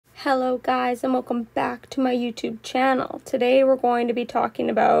Hello guys, and welcome back to my YouTube channel. Today we're going to be talking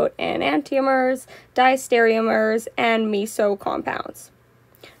about enantiomers, diastereomers, and meso compounds.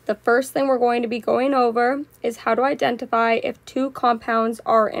 The first thing we're going to be going over is how to identify if two compounds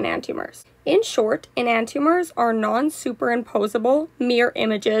are enantiomers. In short, enantiomers are non-superimposable mirror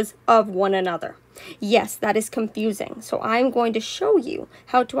images of one another. Yes, that is confusing, so I'm going to show you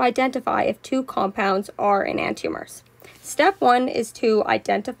how to identify if two compounds are enantiomers. Step 1 is to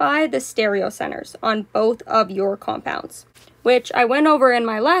identify the stereocenters on both of your compounds, which I went over in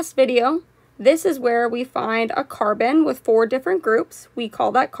my last video. This is where we find a carbon with 4 different groups. We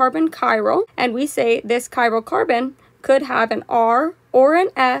call that carbon chiral, and we say this chiral carbon could have an R or an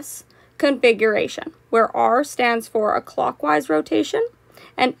S configuration, where R stands for a clockwise rotation,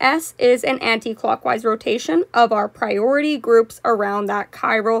 and S is an anti-clockwise rotation of our priority groups around that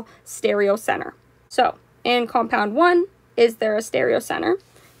chiral stereocenter. So, in compound 1, is there a stereocenter?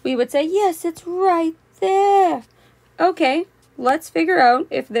 We would say, yes, it's right there. Okay, let's figure out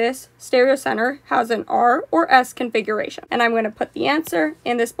if this stereocenter has an R or S configuration. And I'm going to put the answer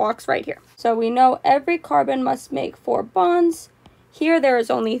in this box right here. So we know every carbon must make 4 bonds. Here there is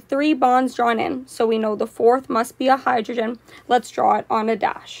only 3 bonds drawn in, so we know the 4th must be a hydrogen. Let's draw it on a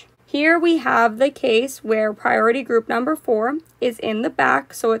dash. Here we have the case where priority group number 4 is in the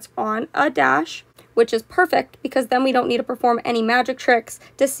back, so it's on a dash, which is perfect because then we don't need to perform any magic tricks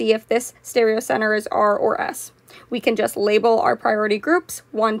to see if this stereocenter is R or S. We can just label our priority groups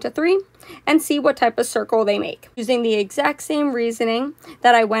 1 to 3 and see what type of circle they make, using the exact same reasoning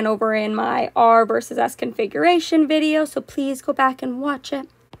that I went over in my R versus S configuration video, so please go back and watch it.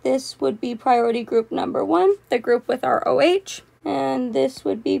 This would be priority group number 1, the group with our OH, and this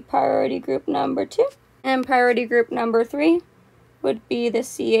would be priority group number 2, and priority group number 3 would be the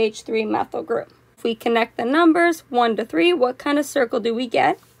CH3 methyl group. If we connect the numbers 1 to 3, what kind of circle do we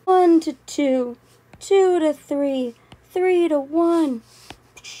get? 1 to 2, 2 to 3, 3 to 1.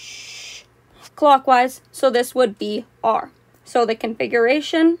 Clockwise, so this would be R. So the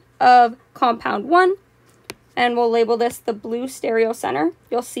configuration of compound 1, and we'll label this the blue stereocenter,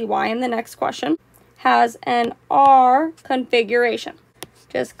 you'll see why in the next question, has an R configuration.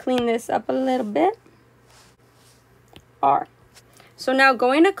 Just clean this up a little bit. R. So now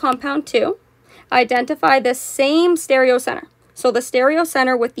going to compound 2, identify the same stereocenter. So the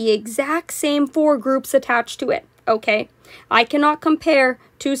stereocenter with the exact same 4 groups attached to it, okay? I cannot compare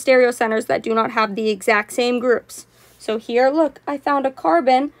 2 stereocenters that do not have the exact same groups. So here, look, I found a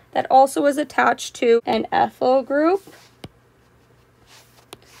carbon that also is attached to an ethyl group,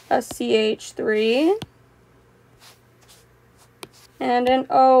 a CH3, and an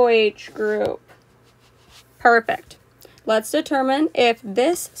OH group. Perfect. Let's determine if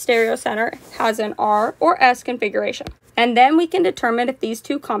this stereocenter has an R or S configuration. And then we can determine if these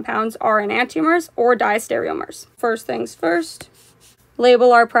two compounds are enantiomers or diastereomers. First things first,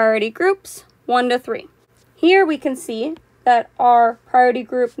 label our priority groups 1 to 3. Here we can see that our priority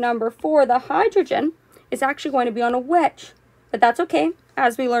group number 4, the hydrogen, is actually going to be on a wedge. But that's okay.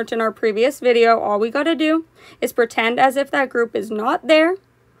 As we learned in our previous video, all we got to do is pretend as if that group is not there,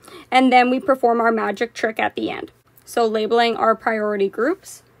 and then we perform our magic trick at the end. So labeling our priority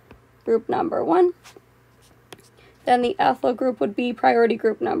groups, group number 1, then the ethyl group would be priority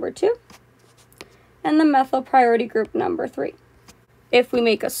group number 2, and the methyl priority group number 3. If we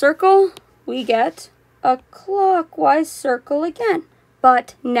make a circle, we get a clockwise circle again.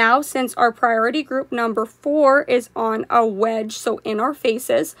 But now, since our priority group number 4 is on a wedge, so in our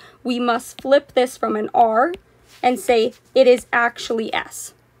faces, we must flip this from an R and say it is actually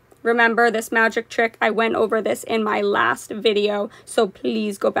S. Remember this magic trick? I went over this in my last video, so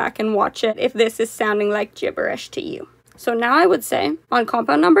please go back and watch it if this is sounding like gibberish to you. So now I would say on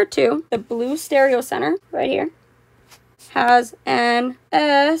compound number 2, the blue stereocenter right here has an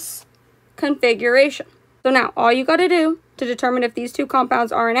S configuration. So now all you got to do to determine if these two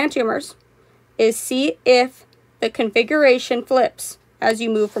compounds are enantiomers is see if the configuration flips as you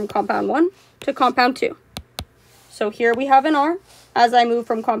move from compound 1 to compound 2. So here we have an R. As I move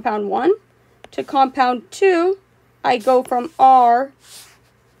from compound 1 to compound 2, I go from R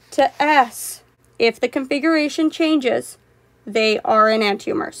to S. If the configuration changes, they are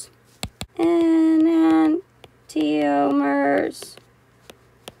enantiomers. Enantiomers.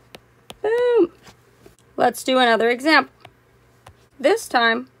 Boom. Let's do another example. This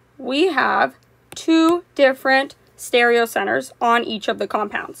time, we have 2 different stereocenters on each of the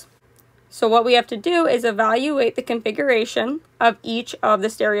compounds. So what we have to do is evaluate the configuration of each of the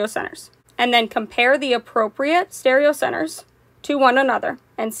stereocenters, and then compare the appropriate stereocenters to one another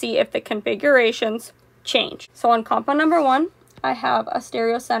and see if the configurations change. So on compound number 1, I have a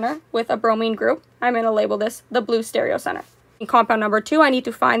stereocenter with a bromine group. I'm going to label this the blue stereocenter. In compound number 2, I need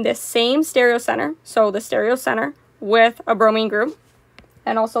to find this same stereocenter, so the stereocenter with a bromine group,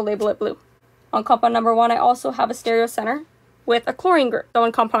 and also label it blue. On compound number 1, I also have a stereocenter with a chlorine group. So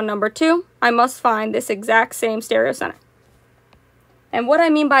in compound number 2, I must find this exact same stereocenter. And what I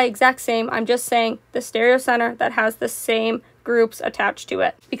mean by exact same, I'm just saying the stereocenter that has the same groups attached to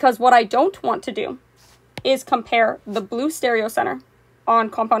it. Because what I don't want to do is compare the blue stereocenter on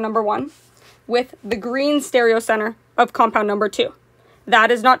compound number 1 with the green stereocenter of compound number 2. That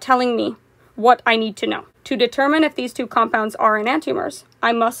is not telling me what I need to know. To determine if these two compounds are enantiomers,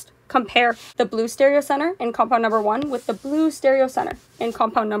 I must compare the blue stereocenter in compound number 1 with the blue stereocenter in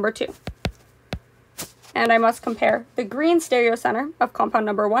compound number 2. And I must compare the green stereocenter of compound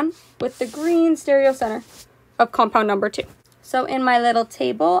number 1 with the green stereocenter of compound number 2. So in my little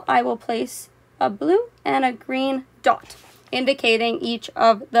table, I will place a blue and a green dot, indicating each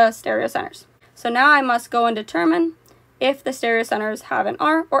of the stereocenters. So now I must go and determine if the stereocenters have an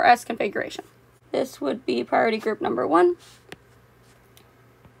R or S configuration. This would be priority group number 1,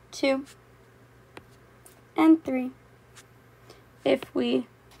 2, and 3. If we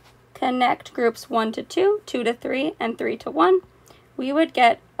connect groups 1 to 2, 2 to 3, and 3 to 1, we would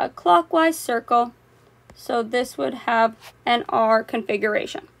get a clockwise circle, so this would have an R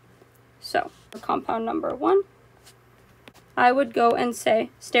configuration. So for compound number 1, I would go and say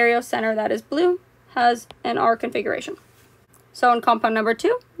stereocenter that is blue has an R configuration. So in compound number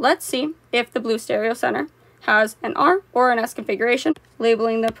 2, let's see if the blue stereocenter has an R or an S configuration.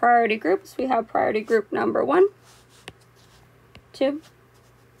 Labeling the priority groups, we have priority group number 1, 2,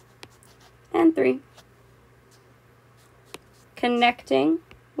 and 3. Connecting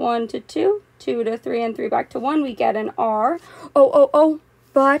 1 to 2, 2 to 3, and 3 back to 1, we get an R.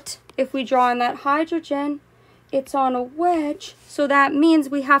 But if we draw in that hydrogen, it's on a wedge, so that means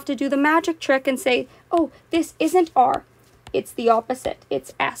we have to do the magic trick and say, oh, this isn't R, it's the opposite,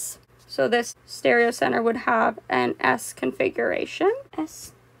 it's S. So this stereocenter would have an S configuration,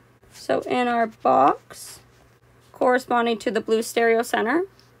 S. So in our box, corresponding to the blue stereocenter,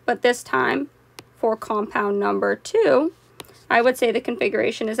 but this time for compound number 2, I would say the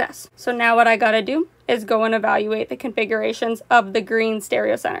configuration is S. So now what I gotta do is go and evaluate the configurations of the green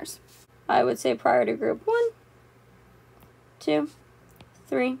stereocenters. I would say priority group 1, 2,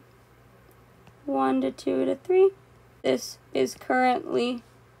 3, 1 to 2 to 3. This is currently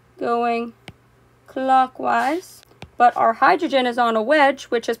going clockwise, but our hydrogen is on a wedge,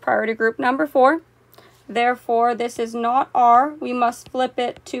 which is priority group number 4. Therefore, this is not R. We must flip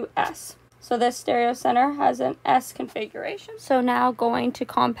it to S. So this stereocenter has an S configuration. So now going to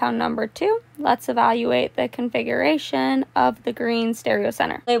compound number 2, let's evaluate the configuration of the green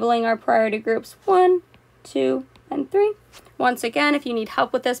stereocenter. Labeling our priority groups 1, 2, and 3. Once again, if you need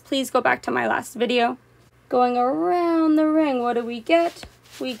help with this, please go back to my last video. Going around the ring, what do we get?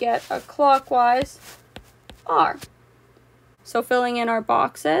 We get a clockwise R. So filling in our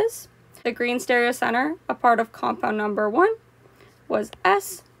boxes, the green stereocenter, a part of compound number 1, was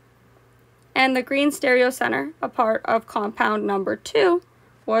S. And the green stereocenter, a part of compound number 2,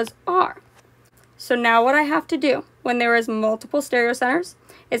 was R. So now what I have to do when there is multiple stereocenters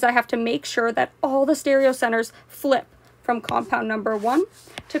is I have to make sure that all the stereocenters flip from compound number 1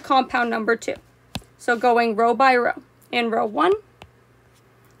 to compound number 2. So going row by row. In row 1,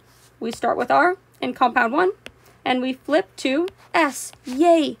 we start with R in compound 1, and we flip to S.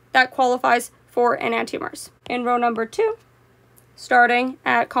 Yay! That qualifies for enantiomers. In row number 2, starting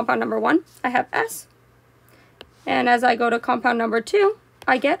at compound number 1, I have S. And as I go to compound number 2,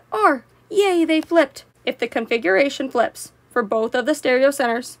 I get R. Yay, they flipped. If the configuration flips for both of the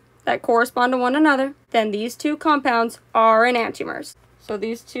stereocenters that correspond to one another, then these two compounds are enantiomers. So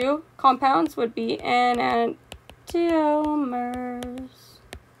these two compounds would be enantiomers.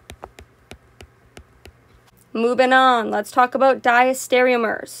 Moving on, let's talk about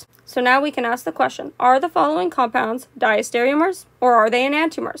diastereomers. So now we can ask the question, are the following compounds diastereomers or are they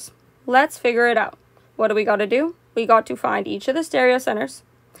enantiomers? Let's figure it out. What do we got to do? We got to find each of the stereocenters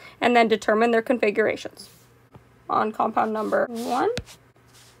and then determine their configurations. On compound number 1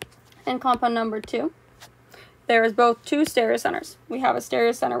 and compound number 2, there is both two stereocenters. We have a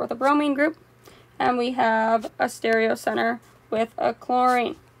stereocenter with a bromine group and we have a stereocenter with a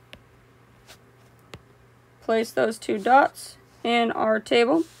chlorine. Place those two dots in our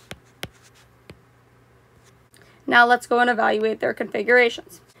table. Now let's go and evaluate their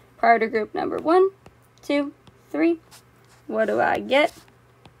configurations. Priority group number 1, 2, 3. What do I get?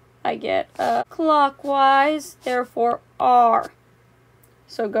 I get a clockwise, therefore R.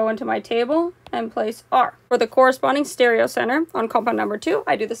 So go into my table and place R. For the corresponding stereocenter on compound number 2,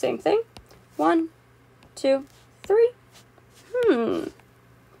 I do the same thing. 1, 2, 3.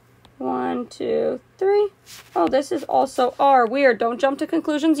 1, 2, 3. Oh, this is also R. Weird. Don't jump to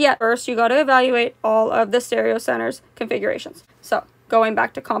conclusions yet. First, you got to evaluate all of the stereoceners configurations. So, going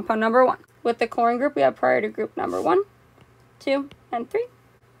back to compound number 1. With the chlorine group, we have priority group number 1, 2, and 3.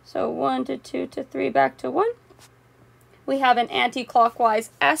 So 1 to 2 to 3 back to 1. We have an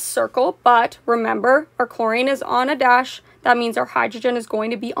anti-clockwise S circle, but remember, our chlorine is on a dash. That means our hydrogen is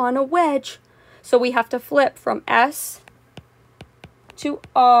going to be on a wedge. So we have to flip from S to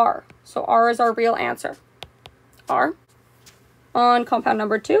R. So R is our real answer. R. On compound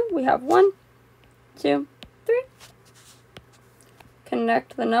number 2, we have 1, 2, 3.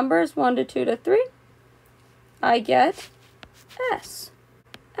 Connect the numbers 1 to 2 to 3. I get S.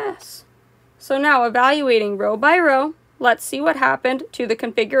 S. So now evaluating row by row, let's see what happened to the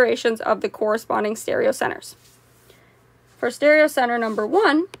configurations of the corresponding stereocenters. For stereocenter number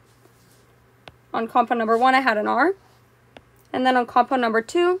 1, on compound number 1 I had an R, and then on compound number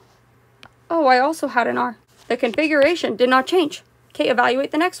 2, oh, I also had an R. The configuration did not change. Okay,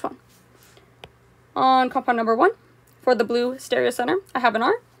 evaluate the next one. On compound number 1, for the blue stereocenter, I have an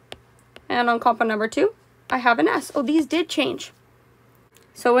R, and on compound number 2, I have an S. Oh, these did change.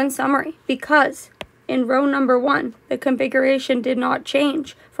 So in summary, because in row number 1, the configuration did not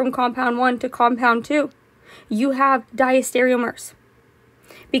change from compound 1 to compound 2, you have diastereomers.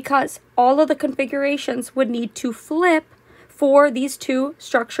 Because all of the configurations would need to flip for these two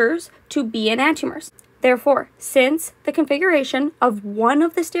structures to be enantiomers. Therefore, since the configuration of one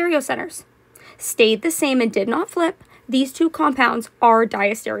of the stereocenters stayed the same and did not flip, these two compounds are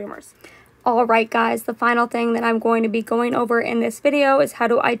diastereomers. Alright guys, the final thing that I'm going to be going over in this video is how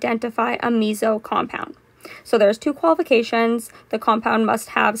to identify a meso compound. So there's two qualifications. The compound must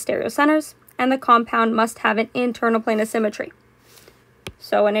have stereocenters, and the compound must have an internal plane of symmetry.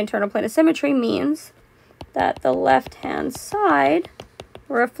 So an internal plane of symmetry means that the left-hand side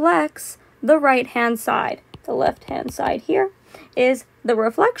reflects the right-hand side. The left-hand side here is the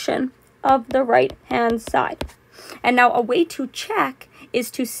reflection of the right-hand side. And now a way to check is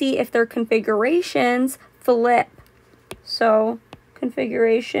to see if their configurations flip. So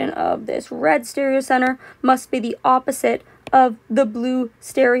configuration of this red stereocenter must be the opposite of the blue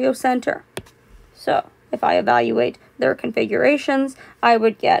stereocenter. So if I evaluate their configurations, I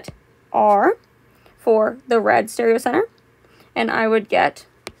would get R for the red stereocenter, and I would get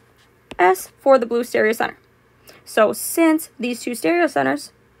S for the blue stereocenter. So since these two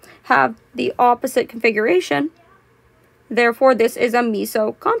stereocenters have the opposite configuration, therefore this is a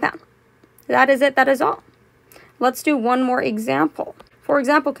meso compound. That is it, that is all. Let's do one more example. For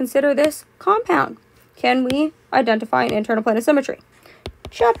example, consider this compound. Can we identify an internal plane of symmetry?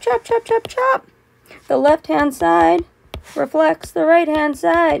 Chop, chop, chop, chop, chop. The left-hand side reflects the right-hand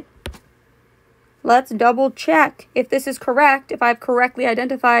side. Let's double check if this is correct. If I've correctly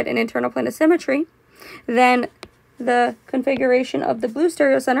identified an internal plane of symmetry, then the configuration of the blue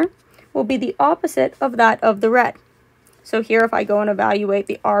stereocenter will be the opposite of that of the red. So here, if I go and evaluate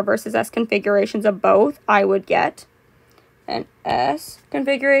the R versus S configurations of both, I would get an S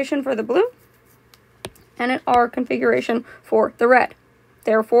configuration for the blue and an R configuration for the red.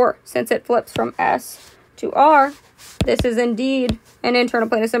 Therefore, since it flips from S to R, this is indeed an internal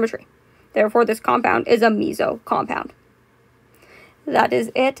plane of symmetry. Therefore, this compound is a meso compound. That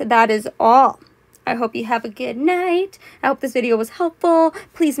is it. That is all. I hope you have a good night. I hope this video was helpful.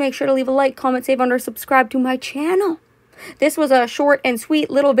 Please make sure to leave a like, comment, save, or subscribe to my channel. This was a short and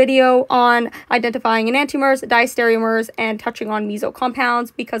sweet little video on identifying enantiomers, diastereomers, and touching on meso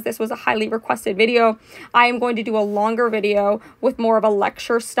compounds because this was a highly requested video. I am going to do a longer video with more of a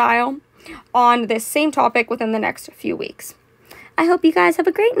lecture style on this same topic within the next few weeks. I hope you guys have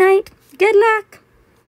a great night. Good luck!